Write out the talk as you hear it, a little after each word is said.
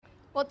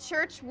Well,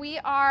 church, we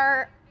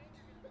are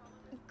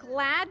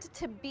glad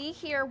to be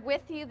here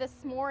with you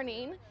this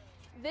morning.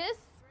 The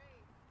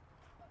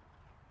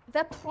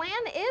plan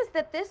is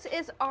that this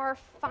is our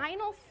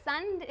final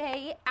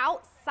Sunday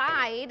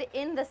outside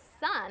in the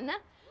sun.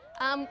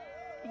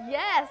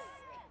 Yes,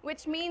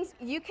 which means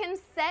you can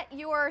set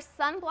your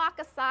sunblock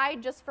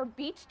aside just for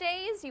beach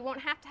days. You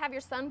won't have to have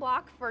your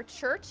sunblock for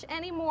church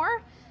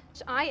anymore,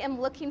 which I am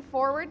looking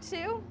forward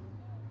to.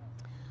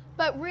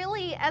 But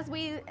really, as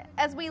we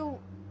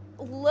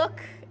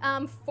look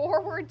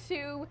forward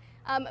to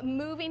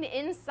moving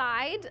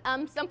inside,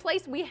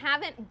 someplace we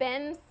haven't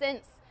been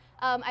since,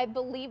 I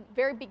believe,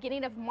 very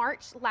beginning of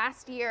March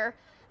last year,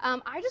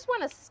 I just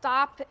want to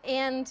stop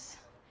and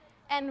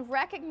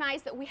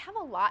recognize that we have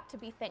a lot to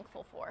be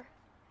thankful for.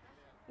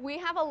 We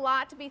have a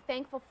lot to be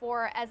thankful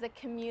for as a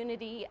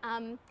community.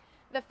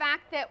 The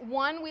fact that,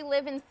 one, we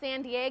live in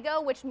San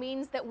Diego, which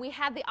means that we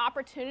had the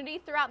opportunity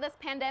throughout this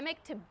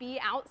pandemic to be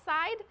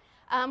outside,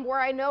 where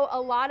I know a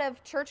lot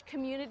of church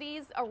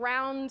communities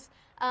around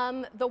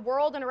the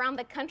world and around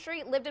the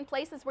country lived in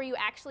places where you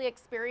actually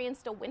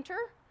experienced a winter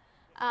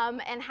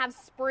and have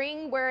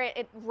spring where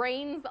it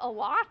rains a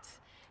lot.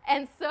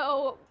 And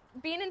so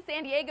being in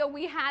San Diego,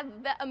 we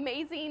had the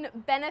amazing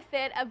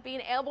benefit of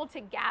being able to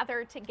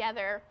gather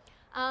together.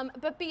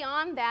 But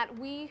beyond that,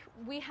 we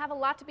have a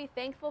lot to be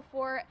thankful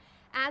for.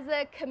 As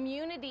a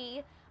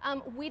community,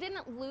 we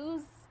didn't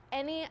lose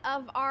any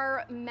of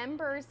our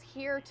members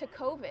here to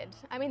COVID.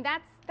 I mean,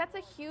 that's a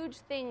huge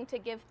thing to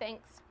give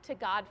thanks to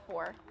God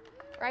for,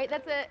 right?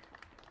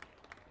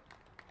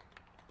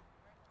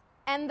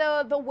 And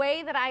the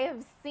way that I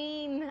have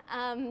seen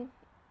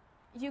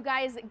you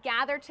guys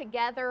gather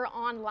together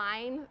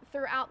online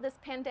throughout this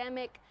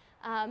pandemic,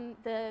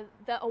 the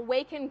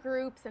Awaken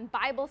groups and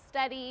Bible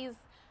studies,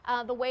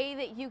 the way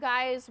that you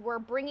guys were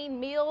bringing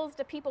meals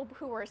to people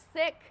who were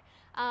sick,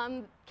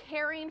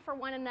 caring for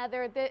one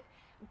another, that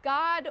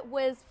God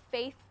was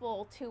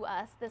faithful to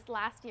us this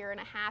last year and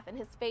a half, and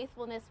his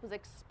faithfulness was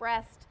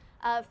expressed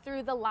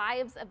through the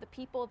lives of the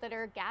people that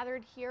are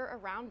gathered here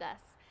around us.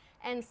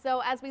 And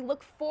so as we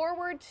look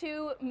forward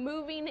to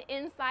moving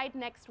inside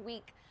next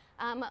week,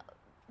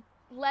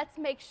 let's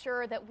make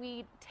sure that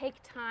we take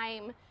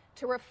time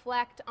to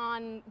reflect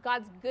on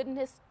God's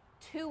goodness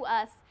to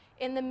us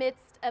in the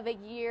midst of a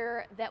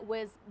year that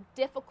was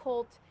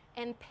difficult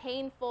and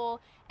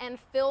painful and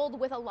filled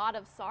with a lot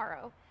of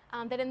sorrow.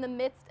 That in the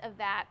midst of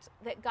that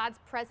God's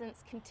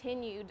presence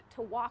continued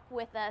to walk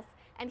with us,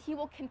 and he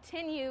will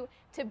continue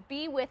to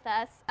be with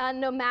us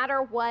no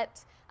matter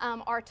what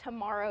our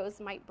tomorrows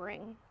might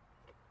bring.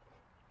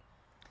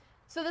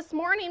 So this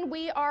morning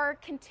we are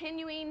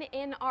continuing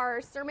in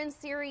our sermon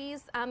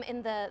series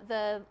in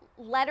the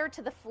letter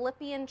to the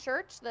Philippian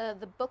church,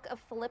 the book of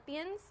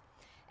Philippians.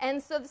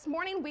 And so this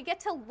morning we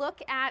get to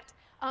look at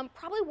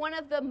probably one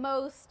of the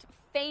most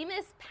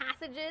famous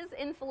passages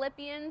in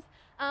Philippians,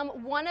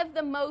 one of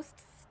the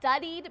most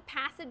studied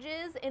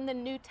passages in the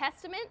New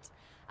Testament.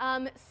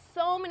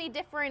 So many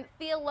different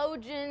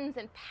theologians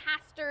and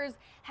pastors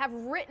have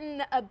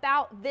written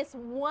about this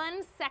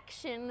one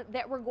section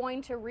that we're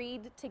going to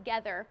read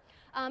together.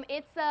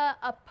 It's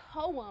a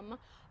poem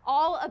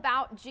all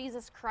about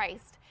Jesus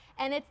Christ.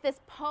 And it's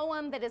this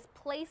poem that is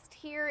placed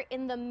here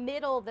in the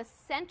middle, the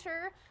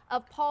center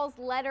of Paul's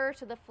letter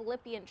to the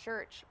Philippian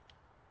church.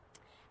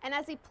 And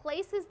as he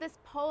places this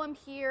poem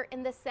here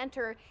in the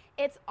center,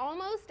 it's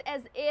almost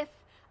as if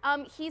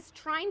he's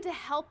trying to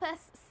help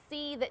us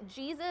see that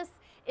Jesus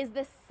is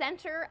the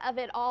center of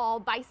it all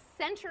by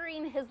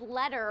centering his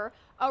letter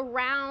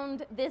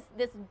around this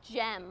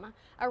gem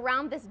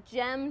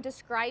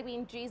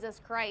describing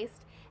Jesus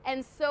Christ.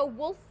 And so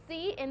we'll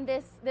see in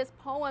this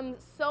poem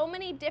so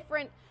many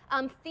different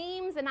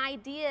themes and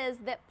ideas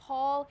that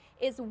Paul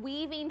is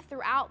weaving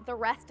throughout the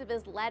rest of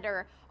his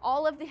letter.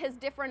 All of his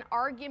different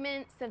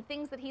arguments and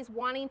things that he's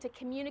wanting to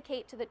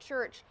communicate to the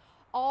church,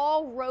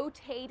 all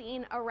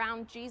rotating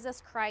around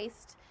Jesus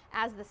Christ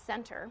as the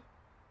center.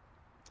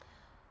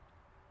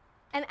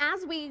 And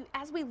as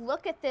we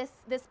look at this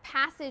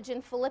passage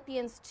in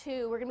Philippians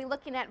 2, we're going to be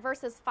looking at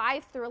verses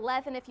 5 through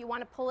 11 if you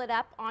want to pull it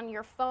up on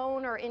your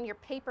phone or in your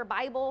paper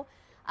Bible.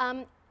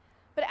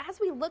 But as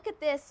we look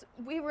at this,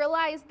 we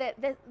realize that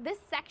this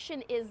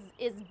section is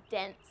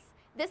dense.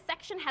 This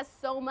section has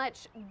so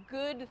much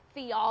good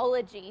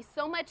theology,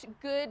 so much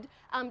good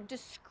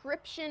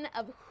description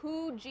of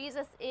who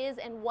Jesus is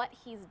and what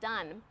he's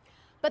done.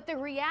 But the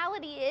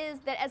reality is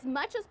that as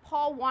much as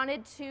Paul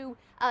wanted to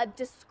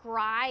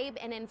describe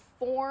and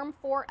inform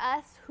for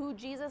us who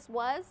Jesus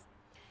was,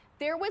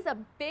 there was a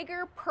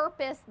bigger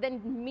purpose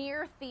than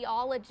mere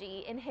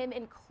theology in him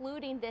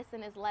including this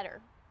in his letter.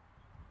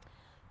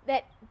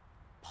 That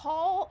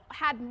Paul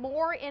had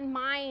more in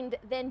mind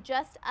than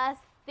just us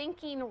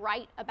thinking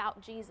right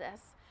about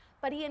Jesus.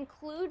 But he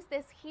includes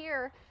this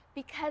here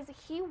because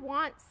he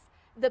wants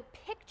the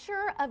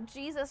picture of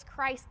Jesus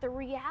Christ, the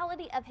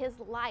reality of his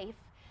life,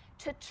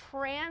 to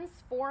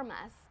transform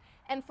us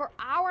and for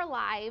our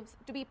lives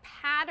to be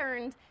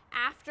patterned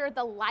after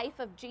the life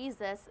of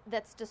Jesus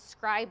that's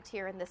described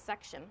here in this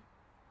section.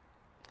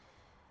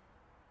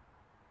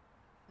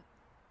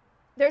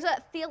 There's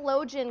a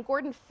theologian,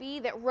 Gordon Fee,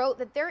 that wrote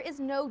that there is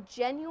no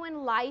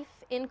genuine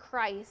life in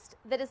Christ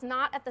that is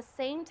not at the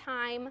same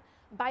time,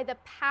 by the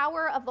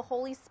power of the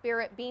Holy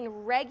Spirit,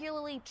 being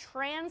regularly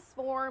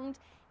transformed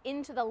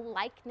into the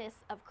likeness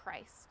of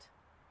Christ.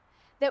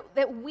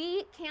 That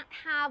we can't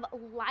have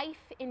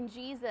life in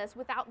Jesus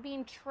without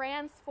being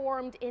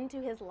transformed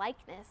into his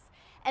likeness.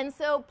 And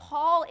so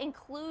Paul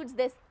includes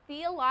this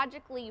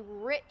theologically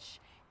rich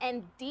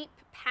and deep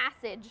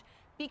passage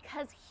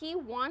because he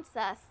wants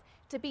us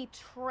to be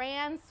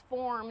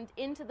transformed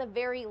into the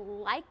very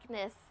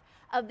likeness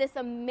of this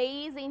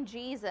amazing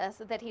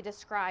Jesus that he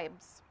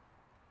describes.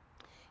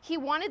 He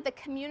wanted the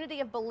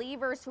community of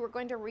believers who were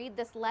going to read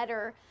this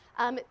letter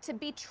to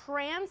be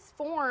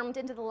transformed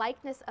into the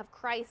likeness of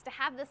Christ, to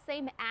have the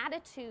same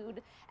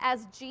attitude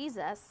as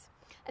Jesus,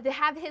 to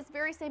have his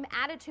very same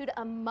attitude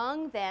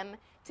among them,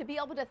 to be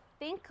able to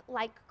think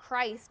like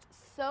Christ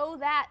so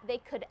that they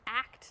could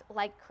act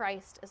like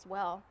Christ as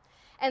well.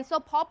 And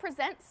so Paul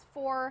presents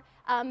for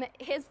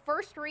his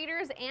first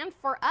readers and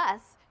for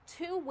us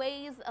two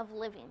ways of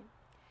living.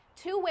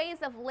 Two ways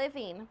of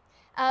living.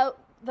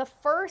 The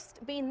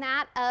first being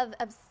that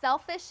of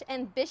selfish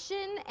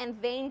ambition and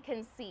vain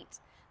conceit.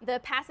 The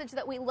passage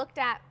that we looked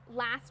at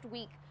last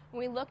week, when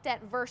we looked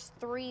at verse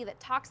 3 that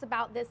talks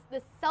about this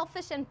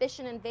selfish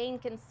ambition and vain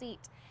conceit.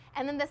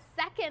 And then the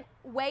second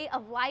way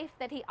of life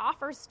that he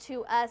offers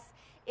to us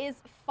is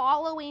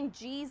following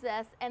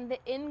Jesus and the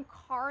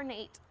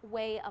incarnate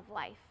way of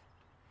life.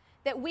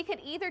 That we could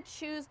either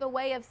choose the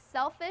way of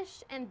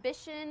selfish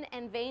ambition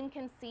and vain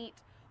conceit,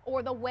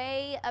 or the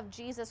way of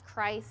Jesus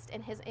Christ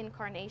and his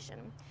incarnation.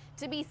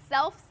 To be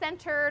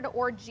self-centered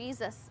or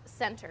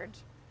Jesus-centered.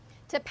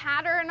 To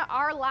pattern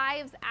our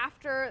lives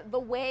after the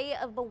way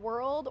of the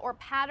world, or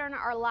pattern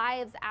our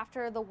lives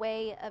after the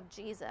way of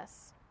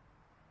Jesus.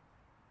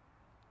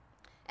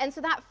 And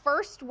so that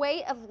first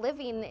way of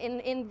living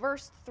in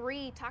verse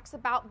 3 talks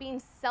about being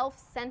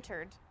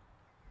self-centered.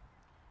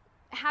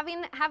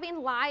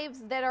 Having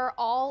lives that are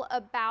all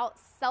about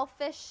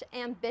selfish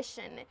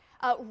ambition,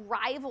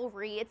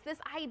 rivalry. It's this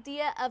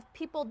idea of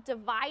people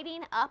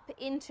dividing up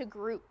into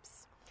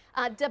groups,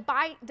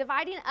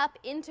 dividing up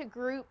into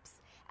groups,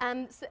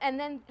 and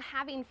then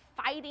having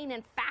fighting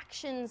and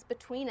factions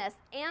between us.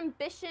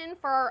 Ambition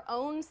for our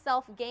own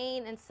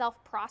self-gain and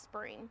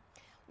self-prospering.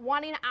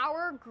 Wanting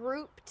our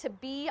group to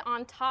be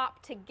on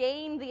top, to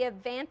gain the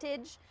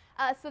advantage,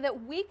 so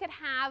that we could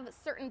have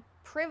certain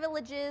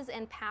privileges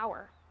and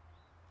power.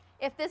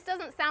 If this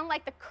doesn't sound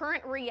like the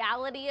current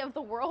reality of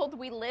the world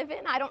we live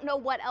in, I don't know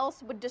what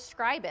else would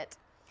describe it.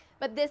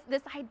 But this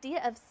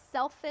idea of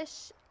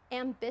selfish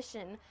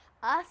ambition,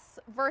 us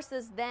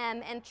versus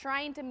them, and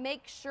trying to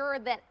make sure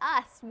that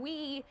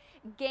we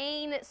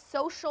gain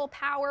social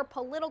power,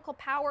 political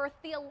power,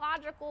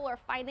 theological or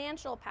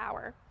financial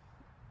power.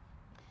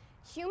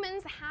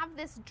 Humans have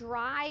this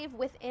drive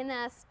within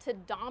us to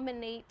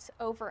dominate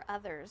over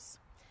others,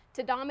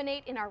 to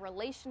dominate in our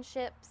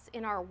relationships,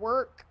 in our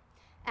work,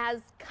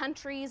 as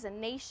countries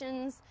and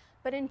nations.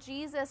 But in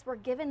Jesus, we're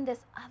given this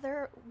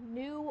other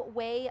new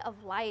way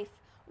of life,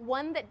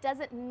 one that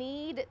doesn't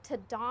need to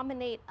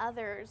dominate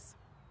others.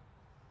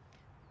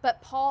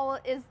 But Paul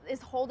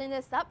is holding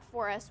this up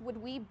for us. Would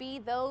we be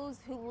those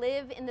who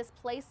live in this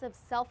place of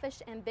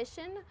selfish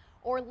ambition,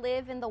 or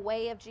live in the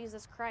way of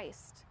Jesus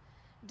Christ?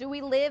 Do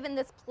we live in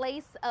this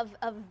place of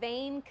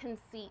vain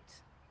conceit?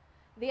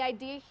 The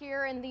idea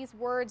here in these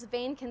words,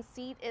 vain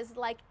conceit, is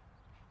like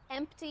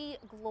empty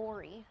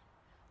glory.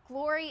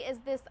 Glory is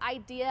this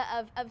idea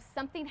of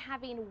something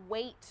having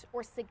weight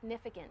or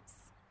significance.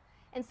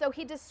 And so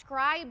he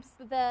describes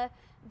the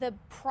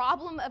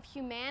problem of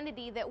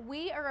humanity, that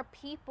we are a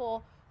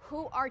people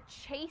who are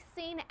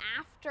chasing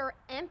after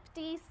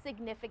empty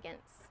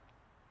significance.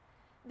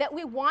 That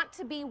we want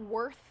to be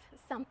worth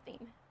something.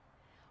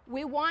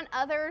 We want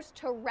others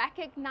to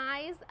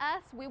recognize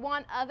us. We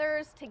want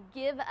others to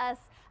give us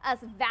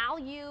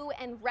value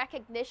and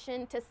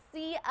recognition, to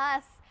see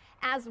us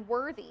as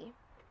worthy.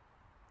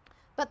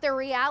 But the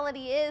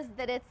reality is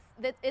that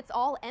it's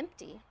all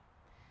empty.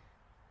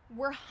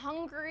 We're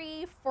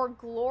hungry for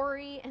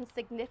glory and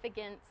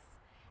significance,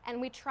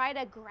 and we try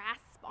to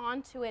grasp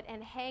onto it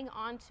and hang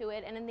onto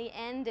it, and in the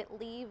end it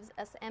leaves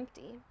us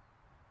empty.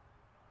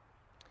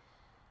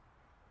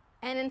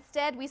 And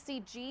instead we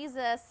see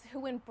Jesus,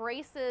 who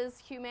embraces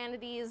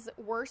humanity's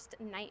worst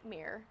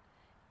nightmare,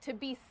 to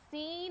be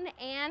seen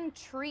and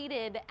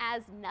treated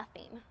as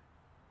nothing.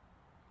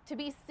 To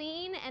be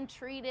seen and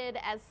treated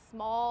as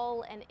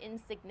small and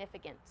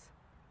insignificant.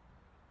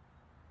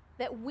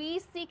 That we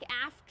seek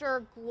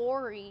after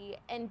glory,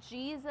 and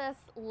Jesus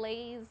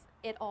lays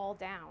it all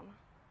down.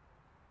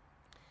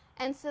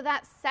 And so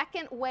that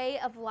second way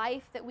of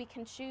life that we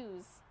can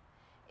choose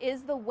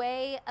is the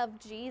way of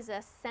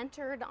Jesus,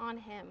 centered on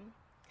him.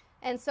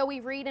 And so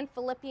we read in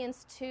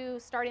Philippians 2,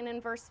 starting in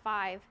verse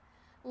 5,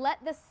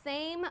 "Let the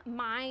same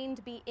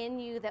mind be in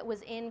you that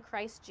was in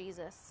Christ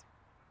Jesus,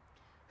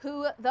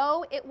 who,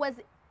 though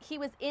he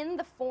was in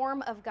the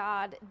form of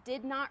God,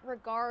 did not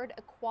regard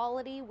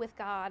equality with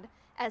God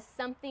as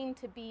something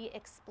to be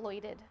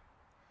exploited,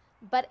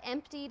 but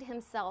emptied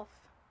himself,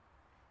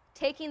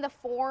 taking the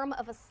form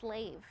of a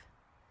slave,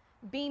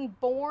 being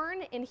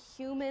born in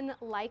human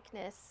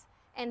likeness,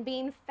 and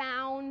being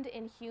found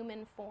in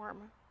human form.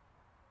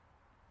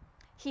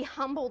 He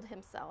humbled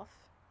himself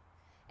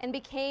and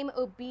became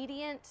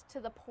obedient to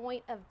the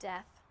point of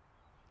death,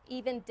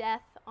 even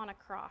death on a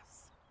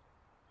cross.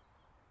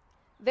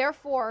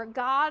 Therefore,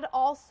 God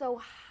also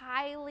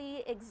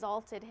highly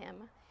exalted him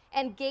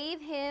and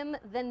gave him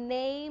the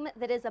name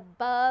that is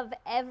above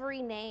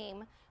every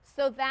name,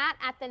 so that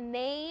at the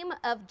name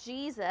of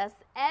Jesus,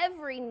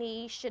 every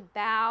knee should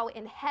bow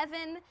in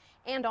heaven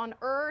and on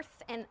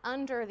earth and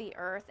under the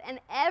earth, and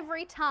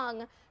every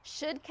tongue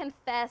should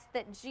confess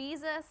that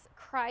Jesus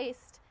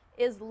Christ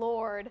is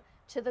Lord,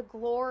 to the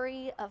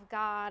glory of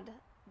God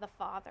the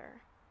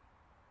Father.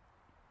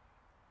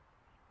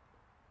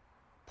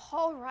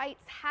 Paul writes,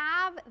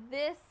 have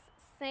this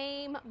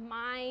same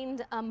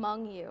mind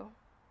among you.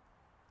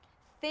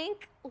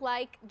 Think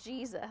like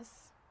Jesus.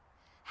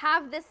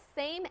 Have this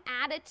same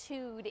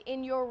attitude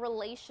in your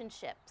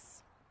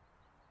relationships.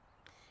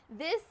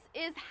 This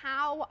is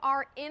how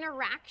our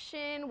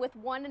interaction with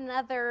one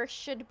another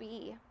should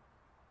be,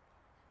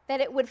 that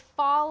it would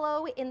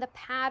follow in the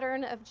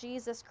pattern of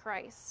Jesus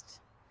Christ.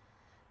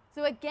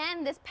 So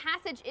again, this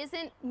passage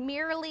isn't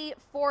merely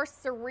for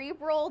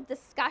cerebral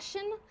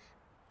discussion,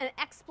 an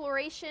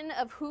exploration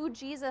of who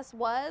Jesus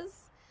was,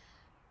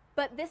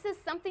 but this is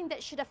something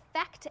that should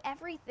affect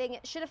everything.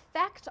 It should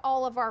affect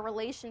all of our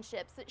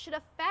relationships. It should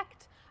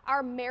affect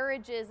our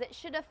marriages. It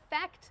should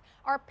affect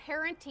our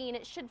parenting.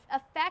 It should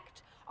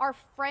affect our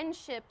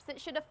friendships.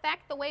 It should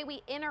affect the way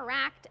we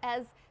interact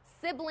as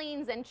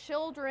siblings and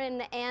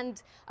children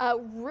and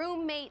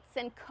roommates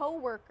and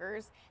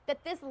coworkers.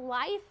 That this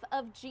life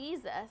of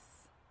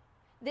Jesus,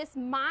 this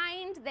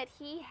mind that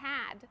he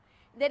had,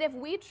 that if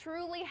we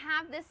truly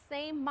have this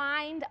same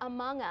mind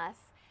among us,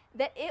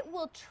 that it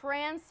will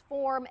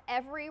transform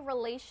every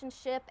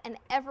relationship and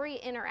every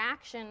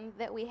interaction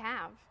that we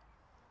have.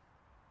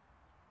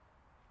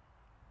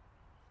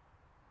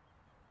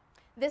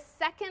 This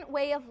second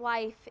way of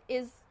life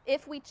is,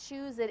 if we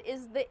choose it,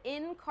 is the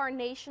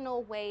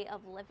incarnational way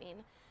of living,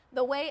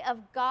 the way of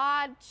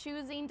God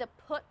choosing to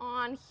put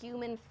on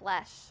human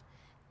flesh,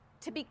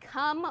 to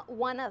become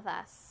one of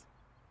us,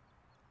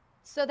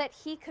 so that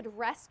he could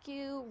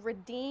rescue,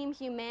 redeem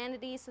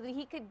humanity, so that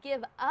he could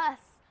give us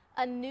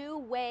a new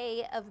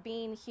way of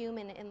being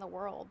human in the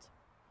world.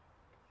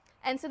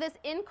 And so this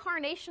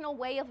incarnational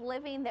way of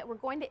living that we're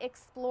going to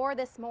explore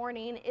this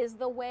morning is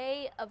the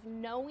way of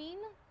knowing,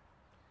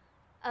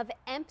 of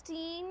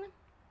emptying,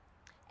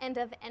 and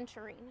of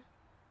entering.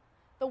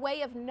 The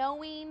way of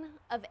knowing,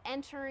 of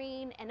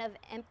entering, and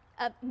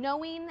of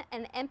knowing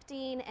and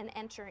emptying and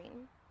entering.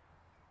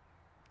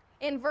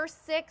 In verse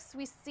 6,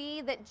 we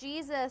see that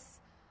Jesus,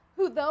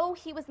 who though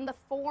he was in the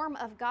form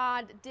of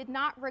God, did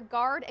not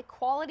regard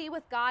equality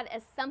with God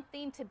as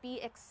something to be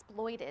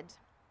exploited.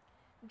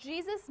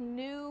 Jesus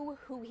knew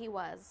who he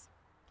was.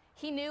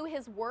 He knew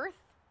his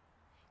worth.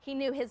 He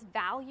knew his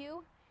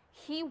value.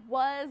 He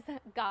was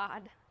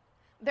God.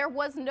 There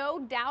was no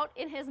doubt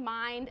in his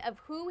mind of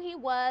who he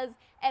was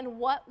and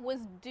what was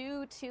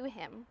due to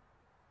him.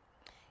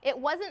 It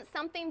wasn't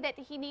something that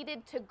he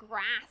needed to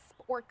grasp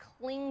or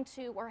cling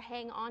to or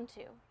hang on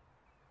to.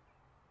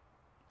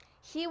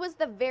 He was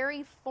the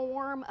very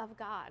form of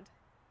God,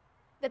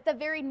 that the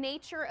very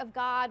nature of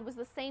God was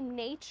the same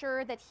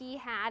nature that he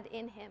had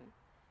in him.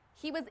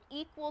 He was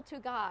equal to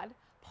God.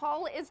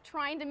 Paul is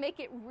trying to make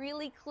it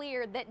really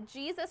clear that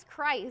Jesus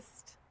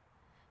Christ,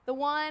 the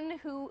one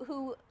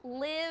who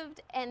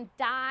lived and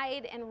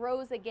died and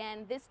rose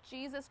again, this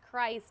Jesus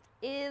Christ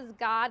is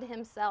God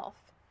himself.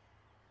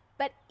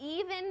 But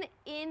even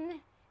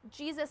in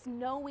Jesus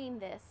knowing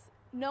this,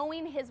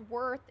 knowing his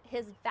worth,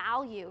 his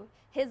value,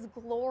 his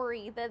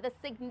glory, the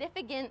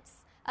significance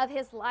of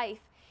his life,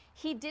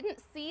 he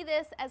didn't see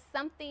this as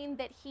something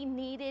that he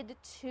needed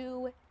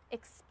to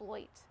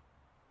exploit.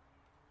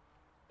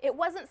 It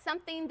wasn't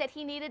something that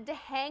he needed to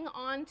hang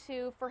on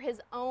to for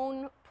his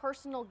own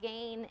personal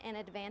gain and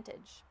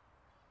advantage.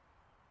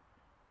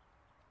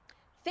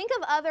 Think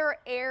of other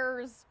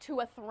heirs to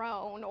a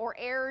throne or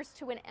heirs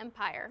to an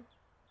empire.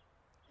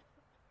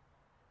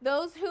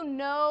 Those who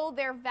know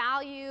their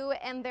value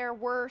and their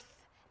worth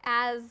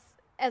as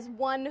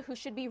one who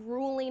should be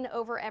ruling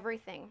over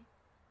everything.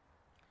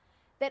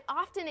 That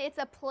often it's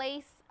a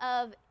place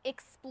of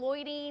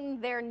exploiting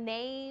their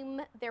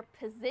name, their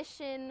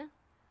position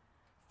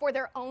for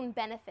their own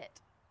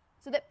benefit,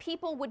 so that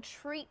people would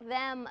treat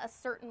them a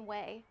certain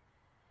way.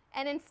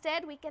 And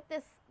instead we get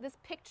this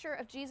picture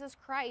of Jesus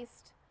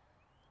Christ,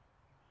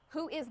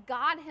 who is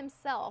God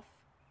himself,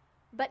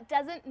 but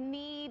doesn't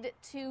need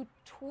to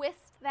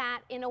twist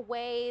that in a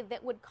way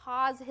that would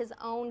cause his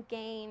own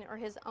gain or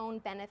his own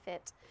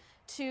benefit,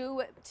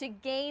 to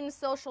gain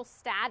social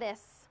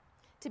status,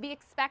 to be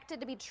expected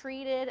to be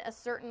treated a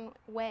certain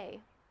way.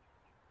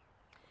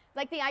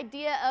 Like the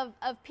idea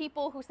of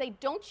people who say,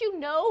 "Don't you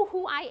know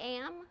who I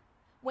am?"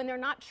 when they're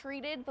not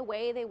treated the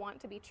way they want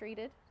to be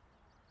treated.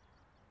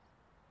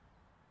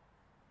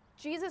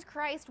 Jesus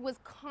Christ was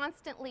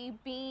constantly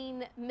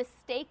being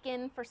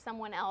mistaken for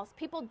someone else.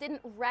 People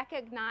didn't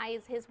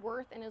recognize his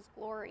worth and his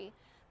glory,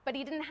 but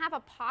he didn't have a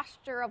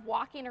posture of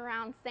walking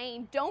around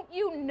saying, "Don't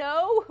you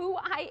know who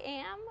I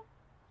am?"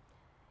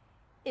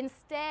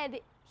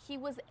 Instead, he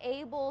was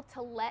able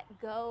to let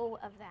go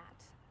of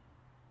that,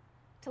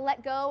 to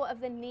let go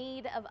of the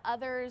need of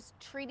others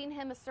treating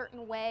him a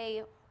certain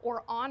way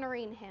or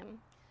honoring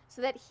him, so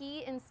that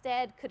he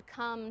instead could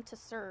come to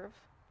serve.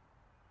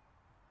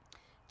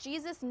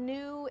 Jesus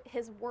knew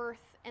his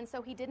worth, and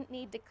so he didn't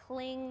need to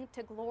cling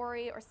to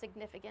glory or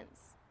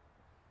significance.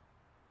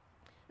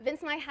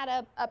 Vince and I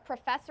had a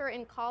professor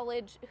in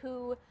college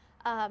who,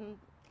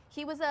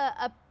 he was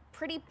a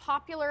pretty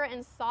popular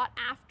and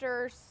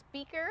sought-after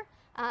speaker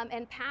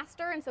and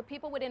pastor, and so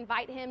people would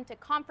invite him to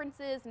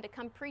conferences and to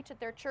come preach at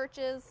their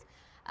churches.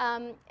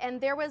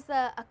 And there was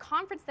a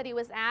conference that he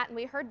was at, and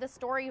we heard the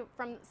story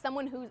from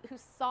someone who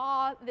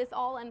saw this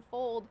all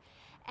unfold.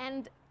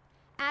 And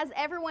as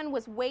everyone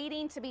was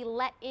waiting to be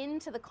let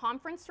into the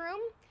conference room,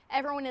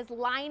 everyone is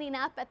lining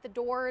up at the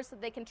doors so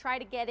they can try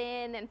to get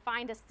in and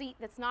find a seat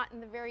that's not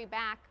in the very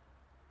back.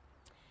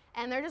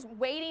 And they're just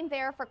waiting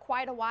there for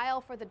quite a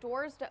while for the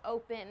doors to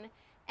open.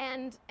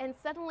 And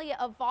suddenly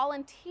a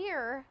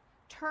volunteer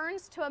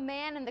turns to a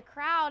man in the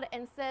crowd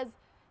and says,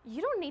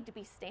 "You don't need to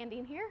be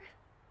standing here.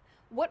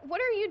 What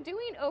are you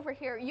doing over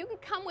here? You can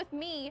come with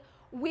me.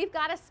 We've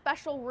got a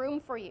special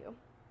room for you."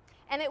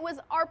 And it was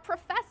our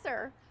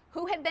professor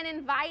who had been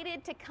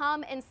invited to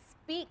come and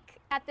speak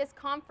at this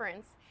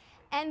conference.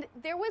 And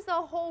there was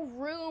a whole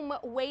room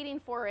waiting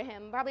for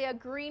him, probably a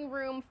green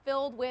room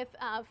filled with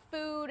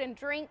food and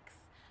drinks.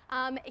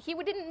 He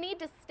didn't need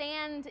to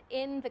stand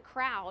in the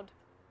crowd.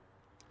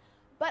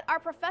 But our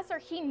professor,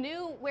 he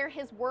knew where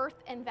his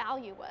worth and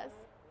value was.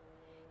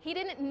 He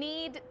didn't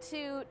need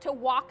to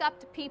walk up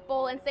to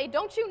people and say,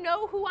 "Don't you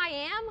know who I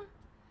am?"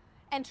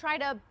 and try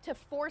to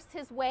force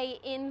his way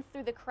in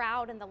through the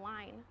crowd and the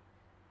line.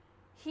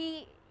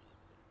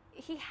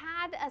 He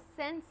had a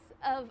sense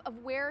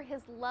of where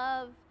his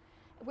love,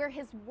 where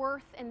his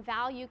worth and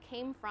value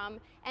came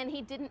from, and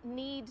he didn't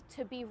need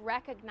to be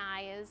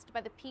recognized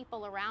by the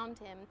people around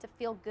him to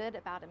feel good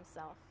about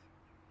himself.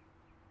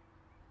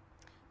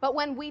 But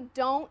when we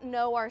don't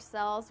know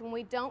ourselves, when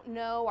we don't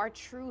know our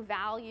true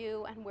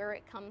value and where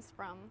it comes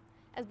from,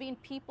 as being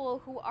people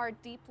who are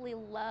deeply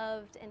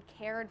loved and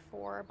cared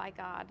for by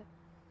God,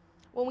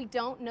 when we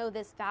don't know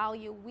this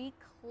value, we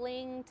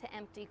cling to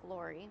empty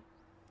glory.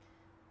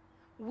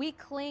 We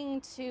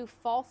cling to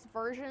false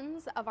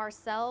versions of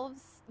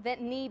ourselves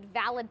that need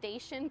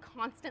validation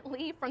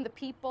constantly from the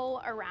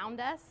people around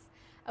us,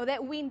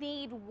 that we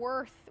need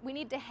worth. We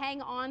need to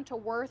hang on to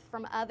worth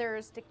from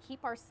others to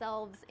keep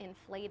ourselves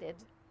inflated.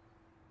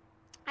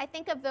 I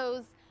think of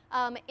those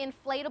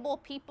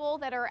inflatable people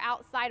that are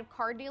outside of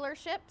car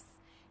dealerships,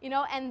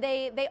 and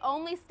they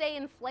only stay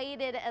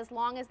inflated as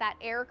long as that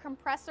air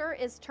compressor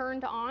is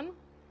turned on.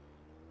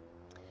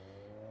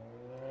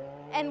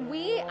 And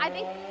I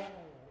think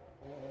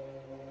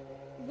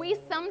we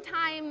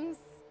sometimes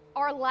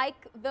are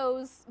like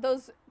those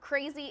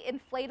crazy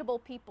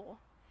inflatable people,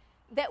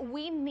 that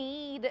we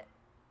need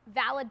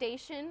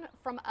validation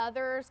from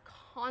others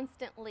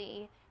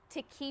constantly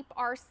to keep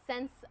our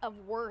sense of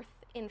worth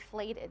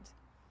inflated.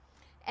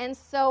 And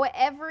so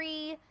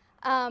every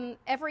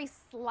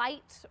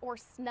slight or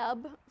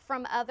snub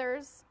from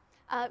others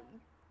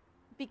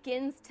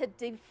begins to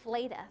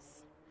deflate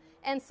us.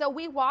 And so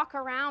we walk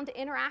around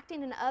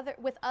interacting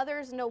with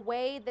others in a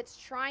way that's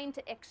trying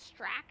to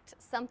extract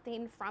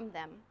something from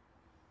them.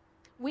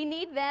 We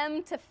need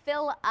them to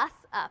fill us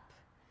up,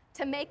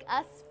 to make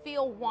us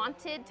feel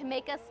wanted, to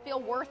make us feel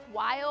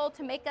worthwhile,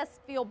 to make us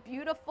feel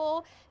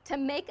beautiful, to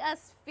make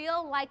us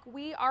feel like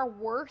we are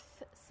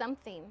worth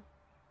something,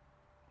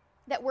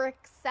 that we're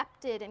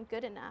accepted and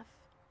good enough.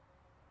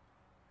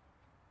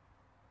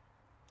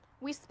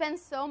 We spend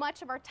so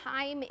much of our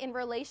time in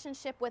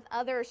relationship with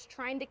others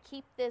trying to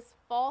keep this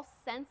false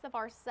sense of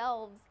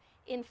ourselves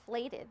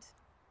inflated.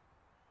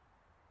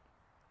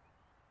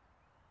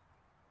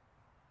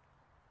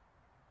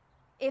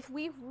 If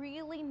we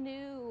really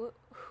knew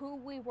who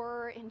we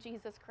were in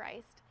Jesus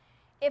Christ,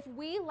 if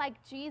we,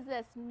 like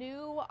Jesus,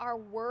 knew our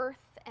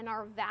worth and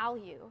our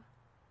value,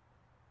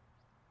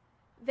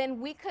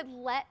 then we could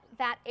let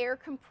that air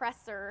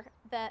compressor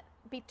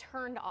be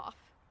turned off.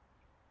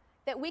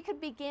 That we could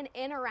begin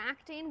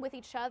interacting with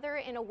each other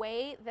in a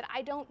way that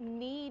I don't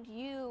need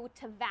you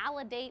to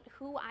validate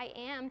who I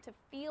am to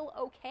feel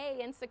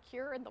okay and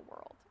secure in the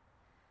world.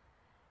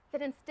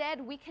 That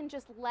instead we can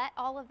just let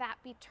all of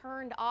that be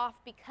turned off,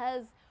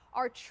 because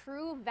our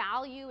true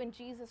value in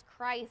Jesus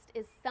Christ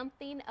is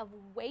something of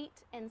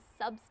weight and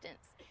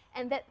substance,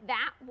 and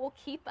that will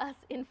keep us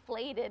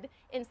inflated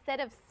instead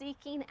of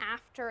seeking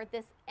after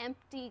this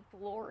empty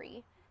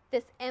glory,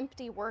 this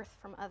empty worth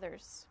from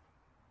others.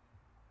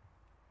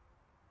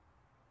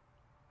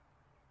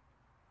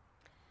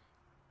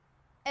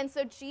 And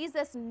so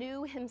Jesus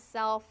knew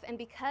himself, and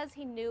because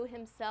he knew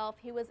himself,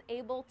 he was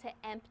able to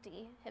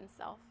empty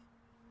himself.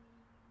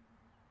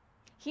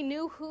 He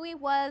knew who he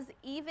was,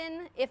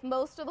 even if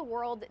most of the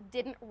world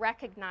didn't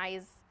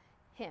recognize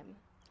him,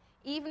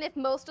 even if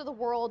most of the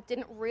world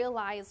didn't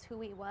realize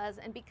who he was.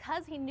 And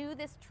because he knew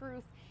this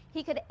truth,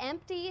 he could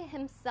empty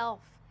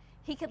himself.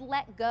 He could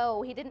let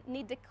go. He didn't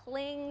need to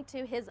cling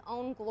to his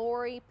own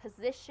glory,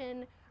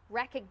 position,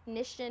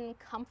 recognition,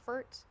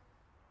 comfort.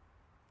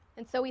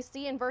 And so we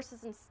see in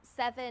verses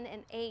 7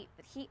 and 8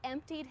 that he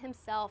emptied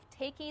himself,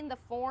 taking the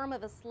form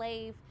of a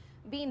slave,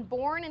 being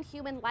born in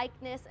human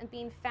likeness and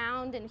being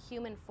found in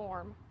human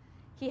form.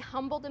 He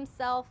humbled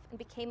himself and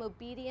became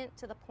obedient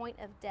to the point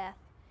of death,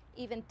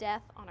 even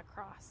death on a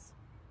cross.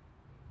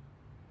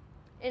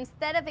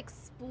 Instead of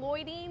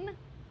exploiting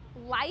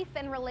life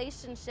and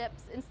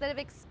relationships, instead of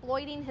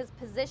exploiting his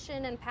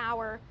position and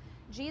power,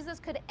 Jesus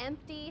could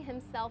empty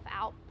himself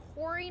out,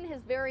 pouring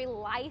his very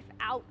life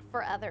out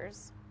for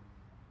others.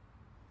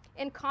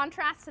 In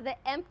contrast to the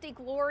empty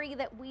glory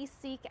that we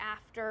seek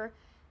after,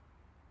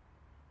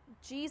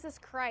 Jesus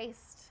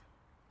Christ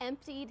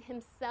emptied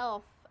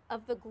himself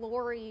of the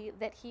glory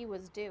that he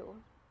was due.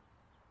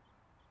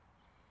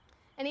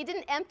 And he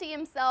didn't empty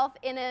himself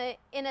in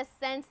a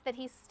sense that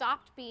he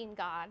stopped being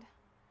God.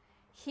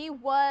 He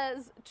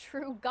was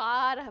true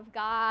God of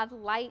God,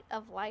 light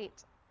of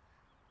light.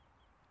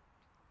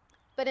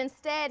 But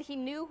instead, he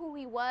knew who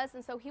he was,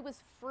 and so he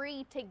was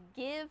free to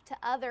give to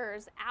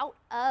others out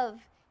of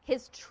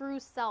his true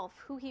self,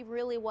 who he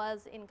really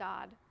was in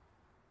God.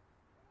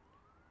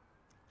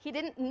 He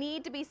didn't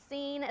need to be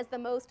seen as the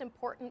most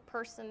important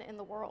person in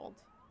the world.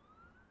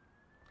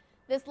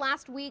 This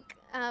last week,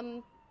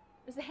 I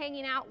was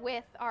hanging out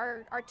with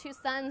our two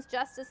sons,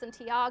 Justice and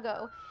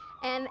Tiago,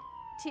 and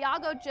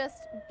Tiago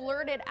just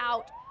blurted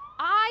out,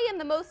 "I am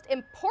the most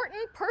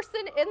important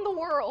person in the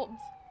world."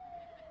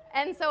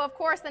 And so, of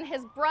course, then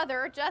his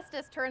brother,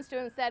 Justice, turns to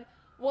him and said,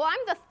 "Well, I'm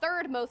the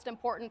third most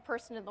important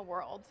person in the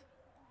world."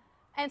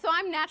 And so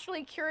I'm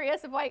naturally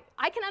curious of, like,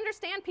 I can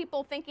understand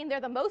people thinking they're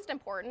the most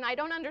important. I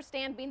don't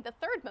understand being the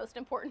third most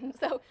important.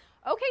 So,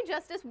 okay,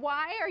 Justice,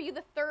 why are you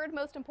the third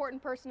most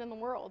important person in the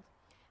world?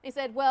 And he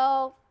said,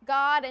 well,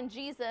 God and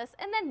Jesus,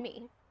 and then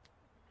me.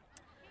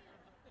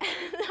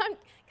 I'm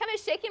kind of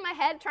shaking my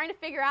head, trying to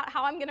figure out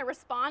how I'm going to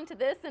respond to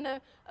this in a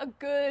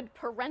good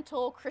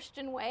parental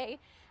Christian way.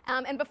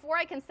 And before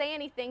I can say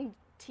anything,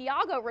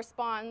 Tiago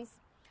responds,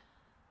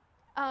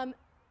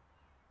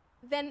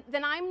 then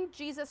I'm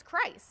Jesus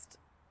Christ.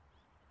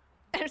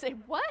 And I say,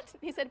 what?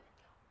 He said,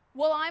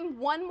 well, I'm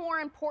one more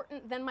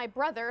important than my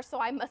brother,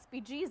 so I must be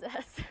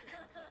Jesus.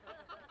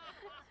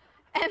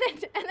 and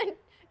then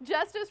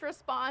Justice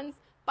responds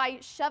by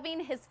shoving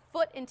his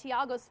foot in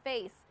Tiago's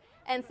face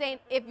and saying,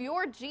 if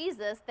you're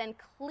Jesus, then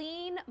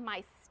clean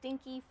my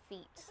stinky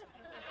feet.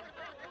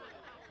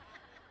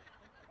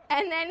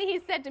 And then he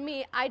said to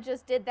me, I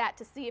just did that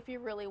to see if he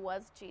really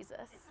was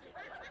Jesus.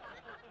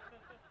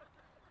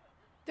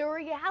 The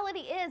reality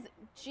is,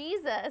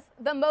 Jesus,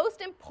 the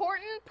most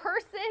important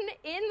person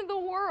in the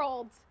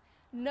world,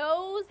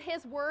 knows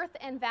his worth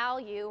and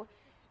value,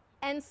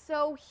 and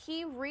so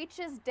he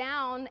reaches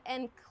down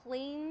and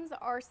cleans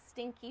our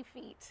stinky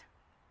feet.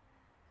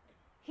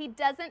 He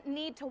doesn't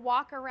need to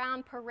walk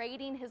around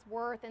parading his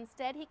worth.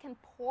 Instead, he can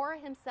pour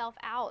himself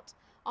out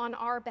on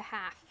our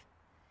behalf,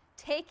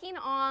 taking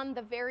on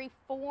the very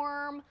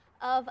form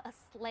of a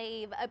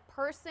slave, a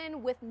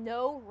person with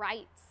no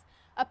rights,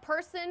 a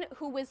person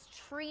who was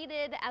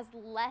treated as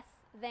less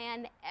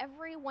than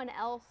everyone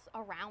else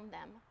around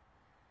them.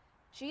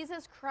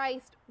 Jesus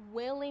Christ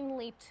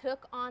willingly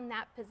took on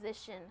that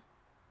position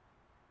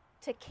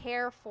to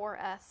care for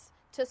us,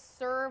 to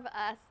serve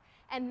us,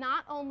 and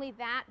not only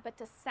that, but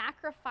to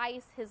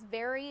sacrifice his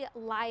very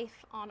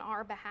life on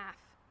our behalf.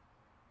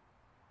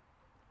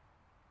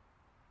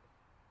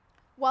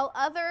 While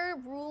other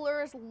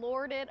rulers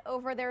lorded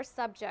over their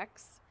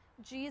subjects,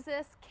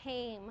 Jesus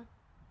came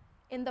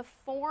in the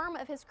form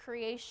of his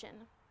creation,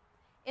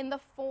 in the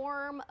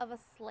form of a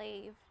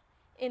slave,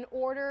 in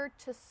order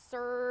to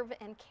serve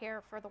and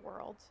care for the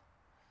world.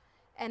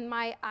 And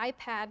my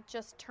iPad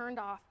just turned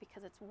off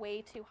because it's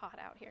way too hot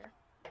out here.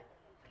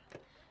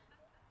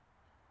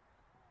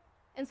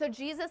 And so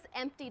Jesus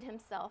emptied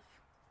himself.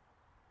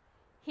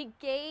 He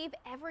gave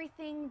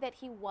everything that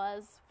he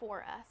was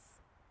for us.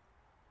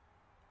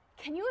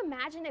 Can you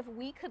imagine if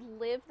we could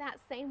live that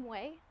same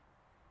way?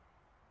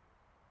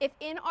 If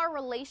in our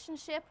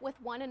relationship with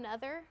one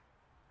another,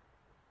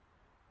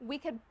 we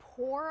could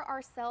pour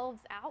ourselves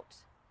out,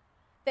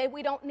 that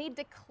we don't need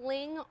to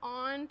cling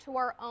on to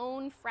our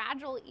own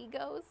fragile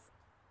egos,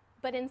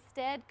 but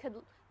instead could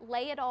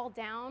lay it all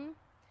down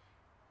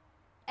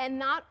and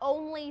not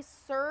only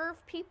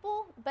serve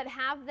people, but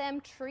have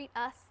them treat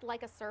us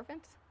like a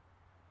servant,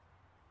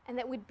 and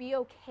that we'd be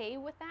okay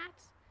with that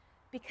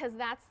because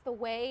that's the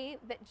way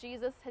that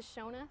Jesus has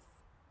shown us.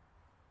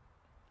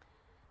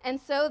 And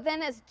so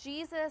then as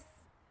Jesus,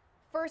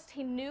 first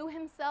he knew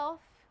himself,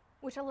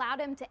 which allowed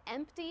him to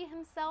empty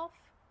himself,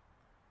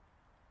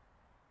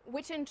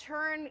 which in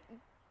turn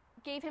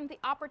gave him the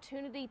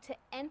opportunity to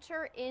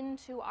enter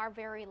into our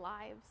very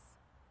lives,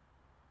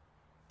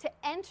 to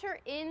enter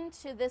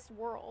into this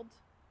world,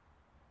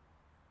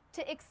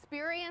 to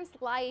experience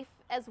life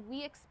as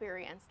we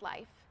experience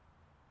life.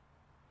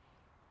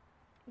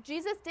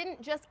 Jesus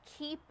didn't just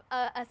keep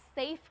a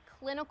safe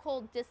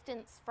clinical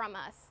distance from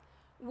us,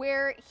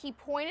 where he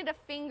pointed a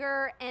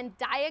finger and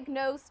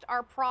diagnosed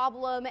our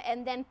problem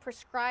and then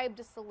prescribed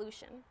a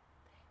solution.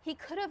 He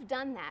could have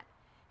done that.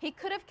 He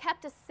could have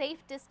kept a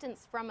safe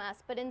distance from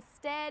us, but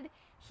instead,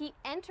 he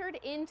entered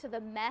into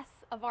the mess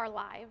of our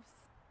lives.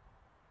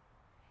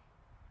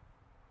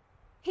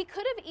 He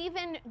could have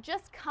even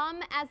just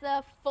come as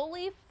a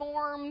fully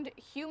formed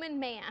human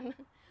man,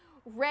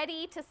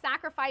 ready to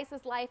sacrifice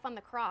his life on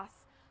the cross.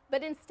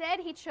 But instead,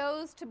 he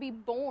chose to be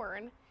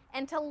born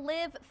and to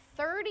live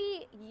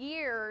 30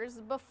 years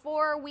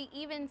before we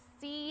even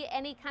see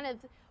any kind of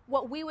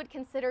what we would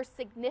consider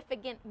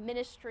significant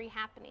ministry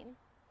happening.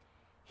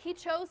 He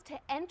chose to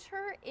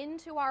enter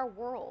into our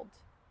world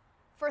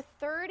for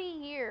 30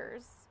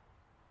 years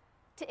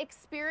to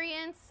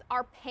experience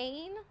our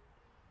pain,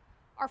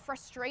 our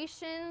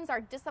frustrations,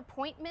 our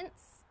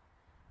disappointments,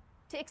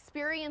 to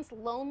experience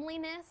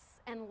loneliness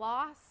and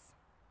loss,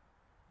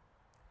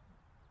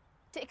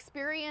 to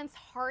experience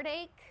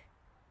heartache,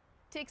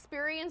 to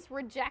experience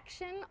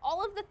rejection,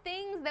 all of the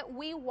things that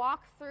we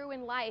walk through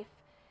in life.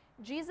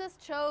 Jesus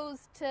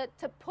chose to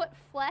put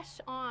flesh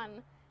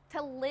on,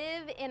 to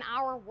live in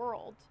our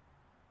world,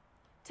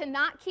 to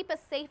not keep a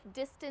safe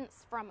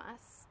distance from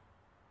us,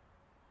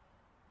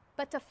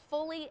 but to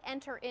fully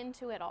enter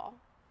into it all.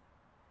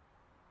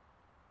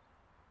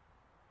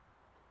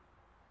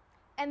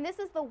 And this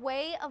is the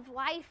way of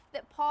life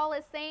that Paul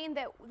is saying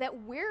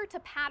that we're to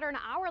pattern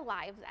our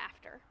lives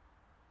after.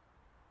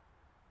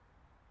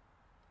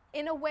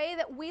 In a way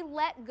that we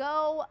let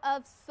go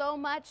of so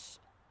much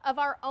of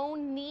our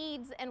own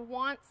needs and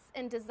wants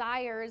and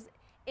desires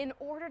in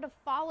order to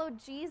follow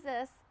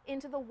Jesus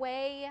into the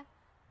way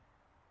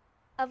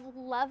of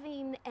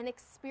loving and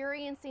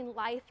experiencing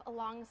life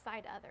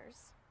alongside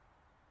others.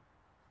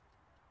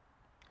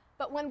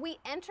 But when we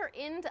enter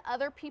into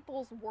other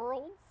people's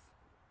worlds,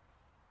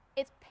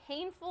 it's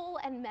painful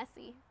and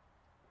messy.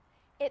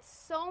 It's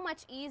so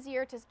much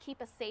easier to keep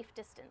a safe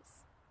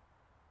distance.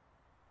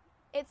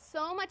 It's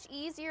so much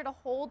easier to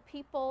hold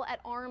people at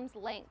arm's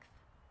length.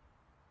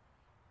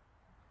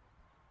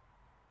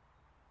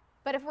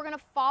 But if we're going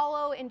to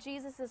follow in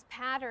Jesus'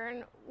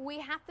 pattern, we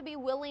have to be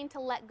willing to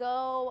let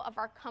go of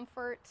our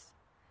comfort,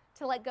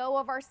 to let go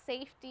of our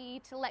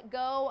safety, to let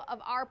go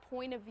of our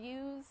point of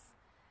views,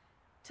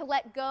 to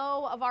let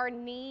go of our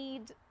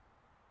need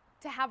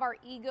to have our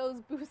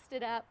egos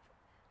boosted up,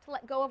 to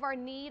let go of our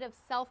need of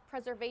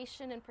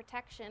self-preservation and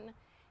protection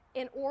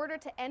in order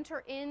to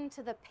enter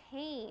into the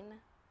pain,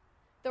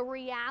 the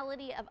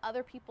reality of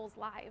other people's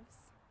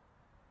lives.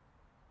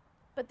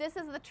 But this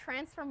is the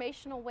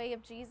transformational way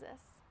of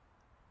Jesus.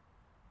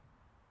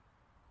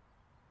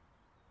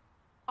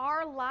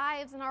 Our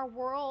lives and our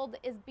world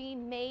is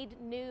being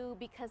made new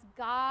because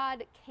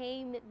God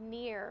came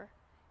near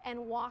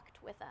and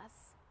walked with us.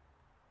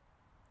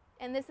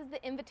 And this is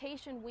the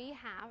invitation we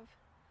have,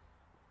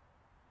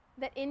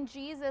 that in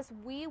Jesus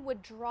we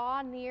would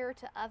draw near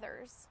to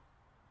others,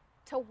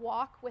 to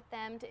walk with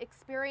them, to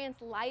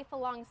experience life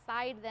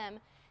alongside them,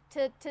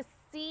 to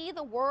see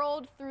the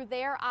world through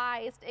their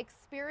eyes, to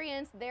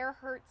experience their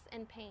hurts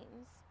and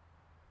pains.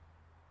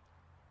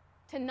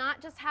 To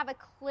not just have a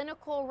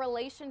clinical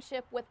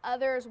relationship with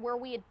others where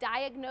we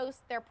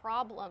diagnose their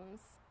problems,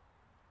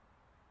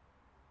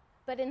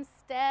 but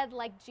instead,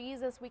 like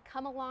Jesus, we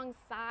come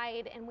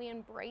alongside and we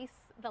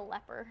embrace the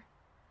leper.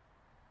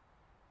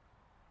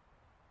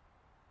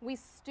 We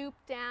stoop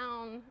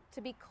down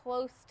to be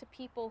close to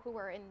people who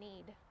are in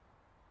need.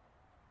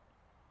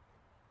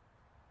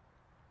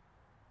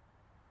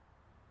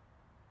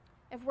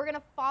 If we're going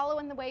to follow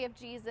in the way of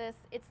Jesus,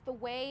 it's the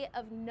way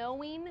of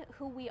knowing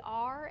who we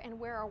are and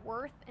where our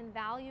worth and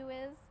value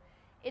is.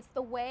 It's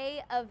the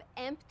way of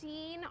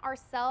emptying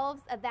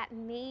ourselves of that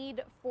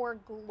need for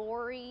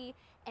glory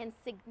and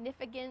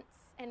significance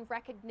and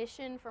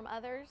recognition from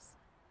others,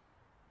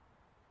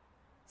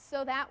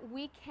 so that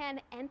we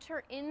can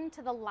enter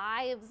into the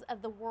lives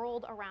of the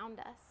world around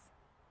us.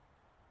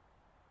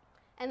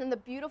 And then the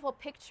beautiful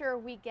picture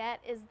we get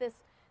is this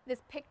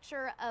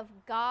picture of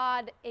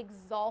God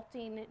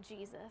exalting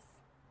Jesus,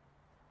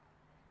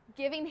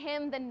 giving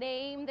him the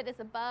name that is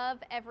above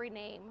every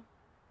name,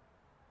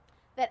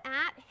 that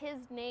at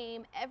his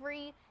name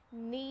every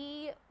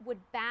knee would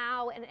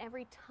bow and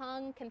every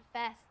tongue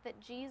confess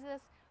that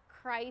Jesus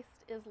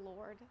Christ is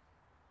Lord.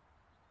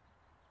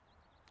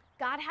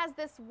 God has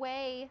this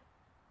way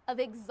of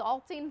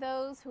exalting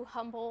those who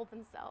humble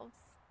themselves.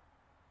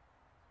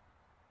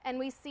 And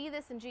we see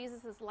this in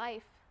Jesus'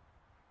 life,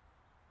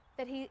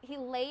 that he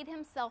laid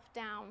himself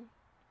down.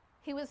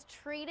 He was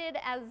treated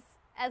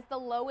as the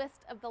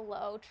lowest of the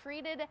low,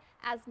 treated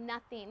as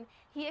nothing.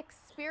 He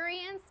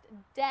experienced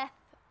death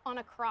on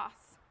a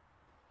cross.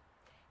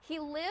 He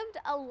lived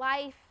a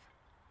life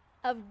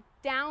of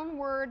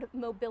downward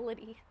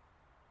mobility.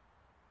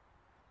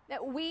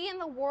 That we in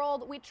the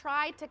world, we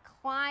try to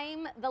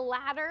climb the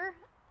ladder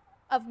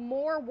of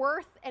more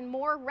worth and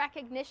more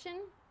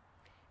recognition,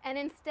 And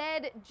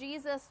instead,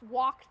 Jesus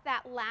walked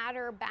that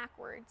ladder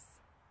backwards,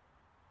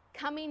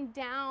 coming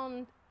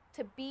down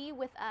to be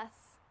with us,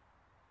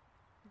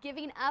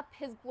 giving up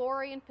his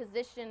glory and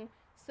position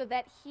so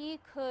that he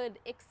could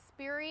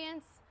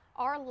experience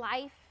our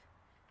life,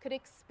 could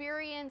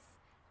experience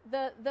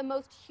the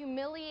most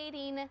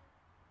humiliating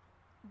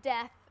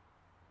death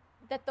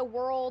that the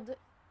world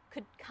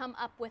could come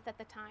up with at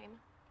the time.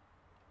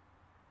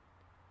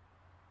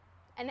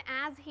 And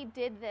as he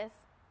did this,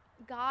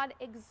 God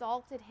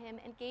exalted him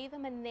and gave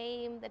him a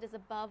name that is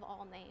above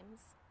all names.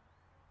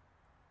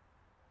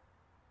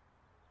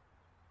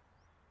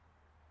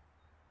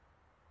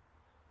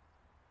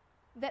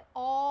 That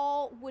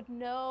all would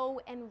know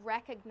and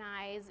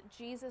recognize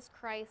Jesus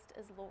Christ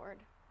as Lord.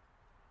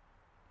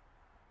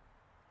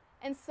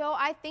 And so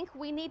I think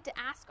we need to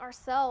ask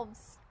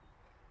ourselves,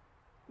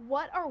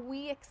 what are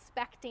we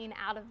expecting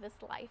out of this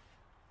life?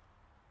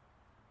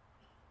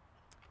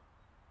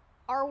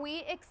 Are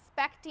we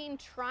expecting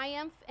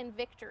triumph and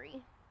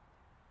victory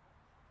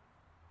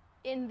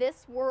in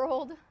this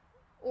world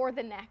or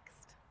the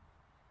next?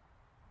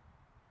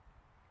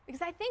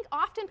 Because I think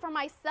often for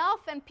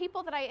myself and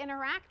people that I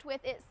interact with,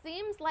 it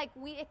seems like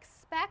we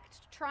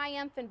expect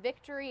triumph and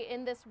victory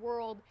in this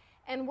world,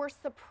 and we're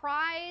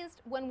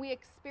surprised when we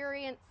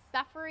experience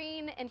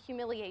suffering and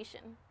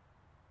humiliation.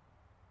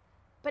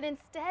 But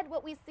instead,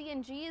 what we see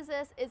in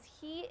Jesus is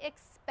he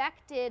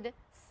expected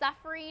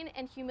suffering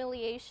and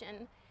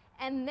humiliation,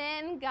 and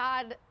then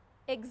God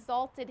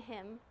exalted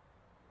him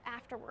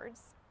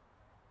afterwards.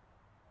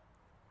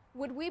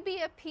 Would we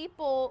be a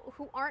people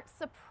who aren't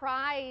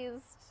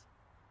surprised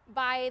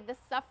by the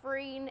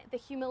suffering, the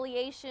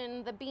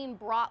humiliation, the being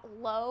brought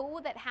low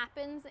that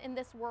happens in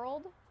this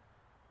world?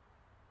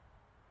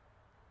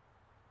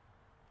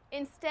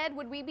 Instead,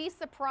 would we be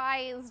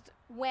surprised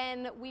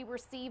when we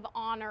receive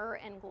honor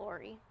and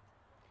glory?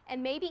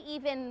 And maybe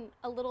even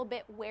a little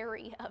bit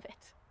wary of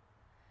it.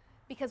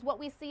 Because what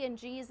we see in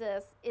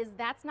Jesus is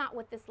that's not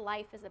what this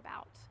life is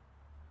about.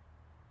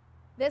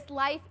 This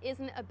life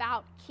isn't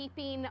about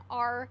keeping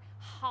our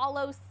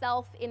hollow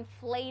self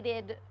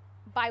inflated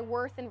by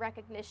worth and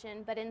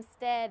recognition, but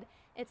instead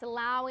it's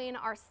allowing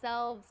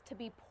ourselves to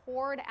be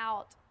poured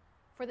out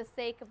for the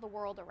sake of the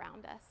world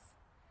around us.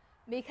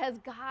 Because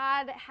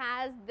God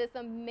has this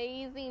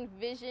amazing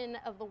vision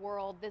of the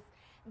world,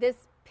 this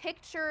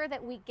picture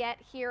that we get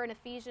here in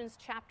Ephesians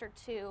chapter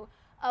 2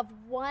 of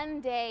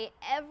one day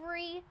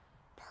every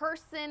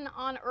person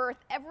on earth,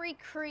 every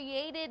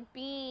created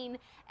being,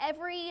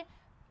 every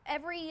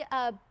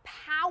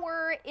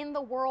power in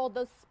the world,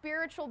 those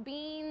spiritual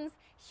beings,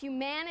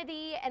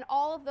 humanity, and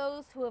all of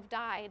those who have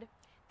died,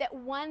 that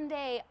one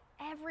day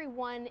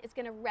everyone is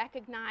going to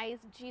recognize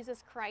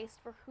Jesus Christ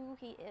for who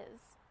he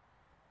is.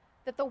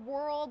 That the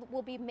world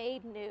will be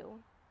made new.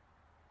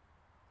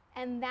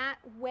 And that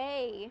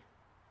way,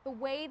 the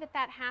way that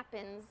that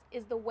happens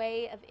is the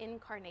way of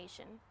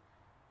incarnation.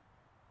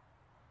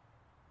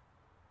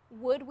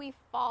 Would we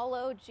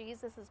follow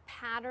Jesus'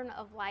 pattern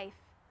of life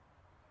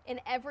in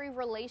every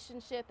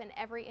relationship and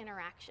every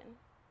interaction?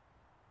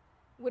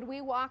 Would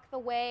we walk the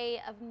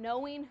way of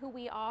knowing who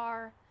we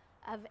are,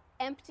 of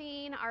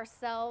emptying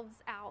ourselves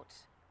out,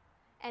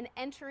 and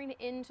entering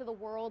into the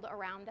world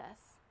around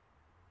us?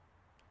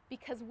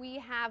 Because we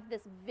have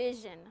this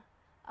vision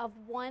of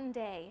one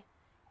day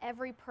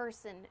every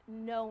person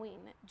knowing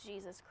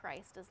Jesus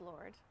Christ as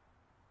Lord.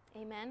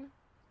 Amen.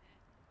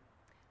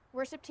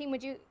 Worship team,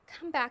 would you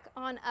come back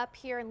on up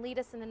here and lead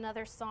us in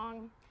another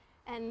song?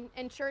 And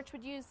church,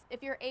 would you,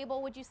 if you're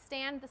able, would you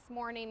stand this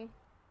morning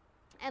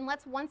and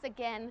let's once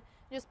again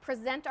just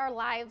present our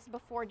lives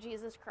before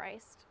Jesus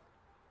Christ.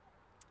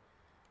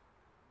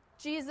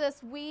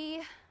 Jesus,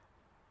 we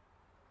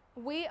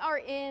are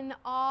in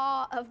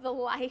awe of the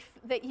life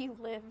that you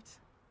lived.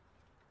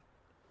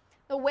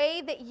 The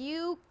way that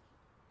you,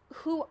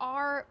 who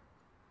are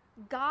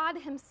God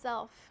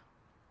himself,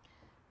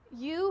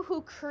 you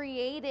who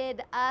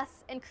created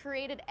us and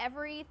created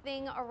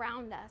everything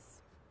around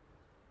us,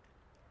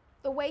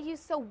 the way you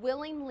so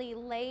willingly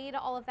laid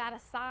all of that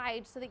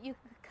aside so that you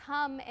could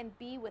come and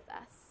be with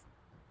us.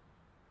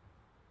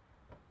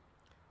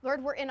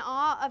 Lord, we're in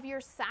awe of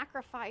your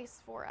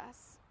sacrifice for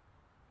us.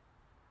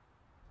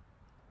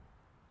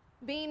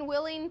 Being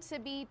willing to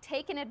be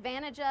taken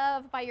advantage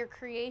of by your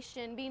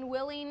creation, being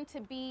willing to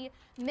be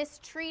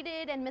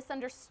mistreated and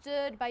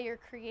misunderstood by your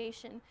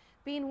creation,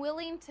 being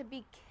willing to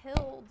be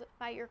killed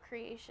by your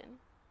creation.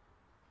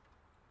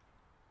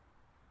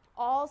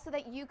 All so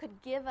that you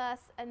could give us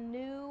a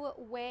new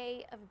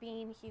way of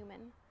being human,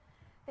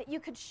 that you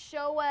could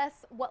show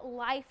us what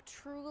life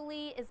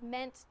truly is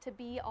meant to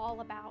be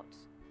all about.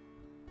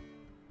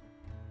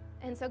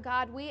 And so,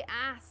 God, we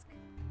ask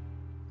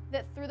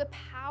that through the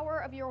power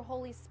of your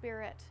Holy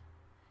Spirit,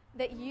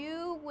 that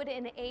you would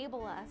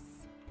enable us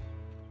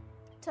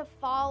to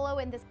follow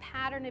in this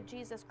pattern of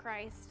Jesus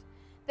Christ,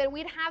 that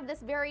we'd have this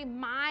very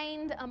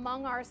mind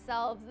among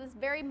ourselves, this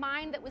very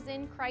mind that was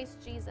in Christ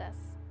Jesus,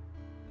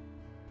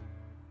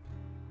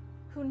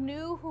 who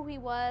knew who he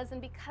was, and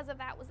because of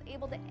that was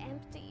able to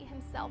empty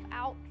himself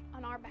out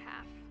on our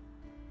behalf.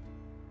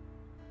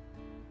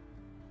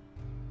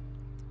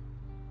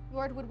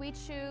 Lord, would we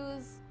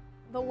choose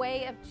the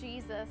way of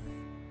Jesus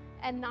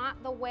and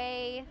not the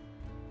way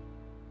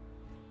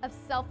of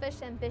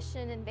selfish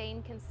ambition and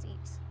vain conceit.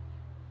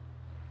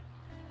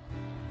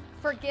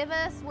 Forgive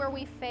us where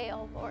we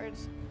fail, Lord.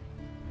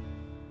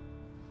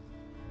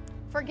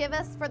 Forgive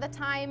us for the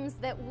times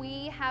that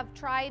we have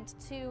tried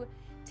to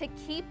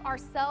keep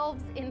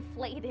ourselves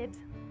inflated.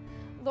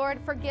 Lord,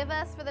 forgive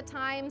us for the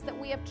times that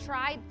we have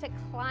tried to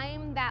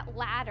climb that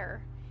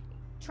ladder,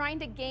 trying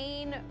to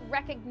gain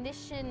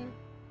recognition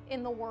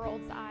in the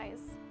world's eyes.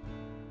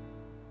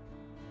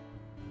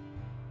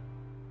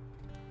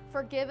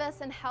 Forgive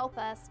us and help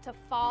us to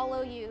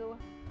follow you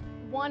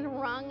one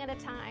rung at a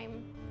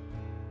time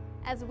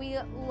as we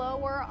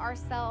lower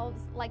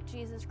ourselves like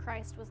Jesus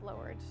Christ was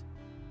lowered.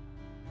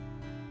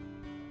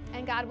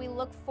 And God, we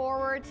look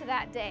forward to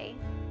that day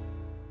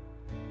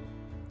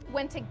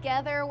when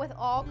together with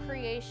all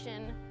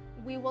creation,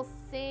 we will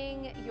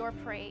sing your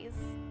praise.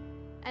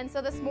 And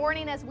so this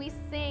morning as we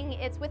sing,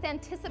 it's with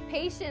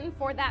anticipation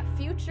for that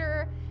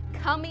future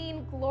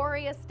coming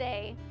glorious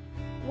day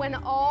when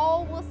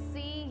all will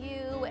see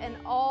you and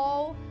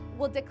all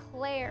will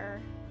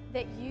declare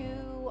that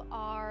you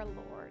are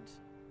Lord.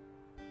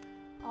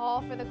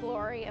 All for the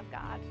glory of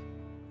God.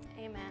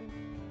 Amen.